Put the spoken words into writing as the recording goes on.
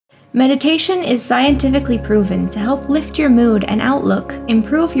Meditation is scientifically proven to help lift your mood and outlook,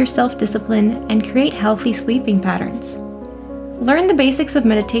 improve your self-discipline, and create healthy sleeping patterns. Learn the basics of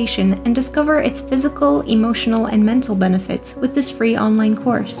meditation and discover its physical, emotional, and mental benefits with this free online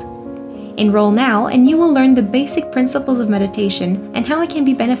course. Enroll now and you will learn the basic principles of meditation and how it can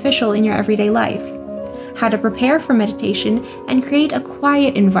be beneficial in your everyday life, how to prepare for meditation and create a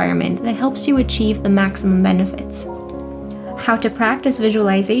quiet environment that helps you achieve the maximum benefits, how to practice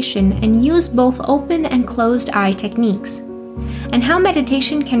visualization and use both open and closed eye techniques, and how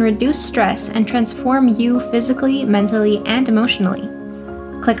meditation can reduce stress and transform you physically, mentally, and emotionally.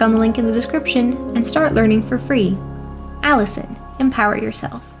 Click on the link in the description and start learning for free. Alison, empower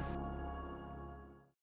yourself.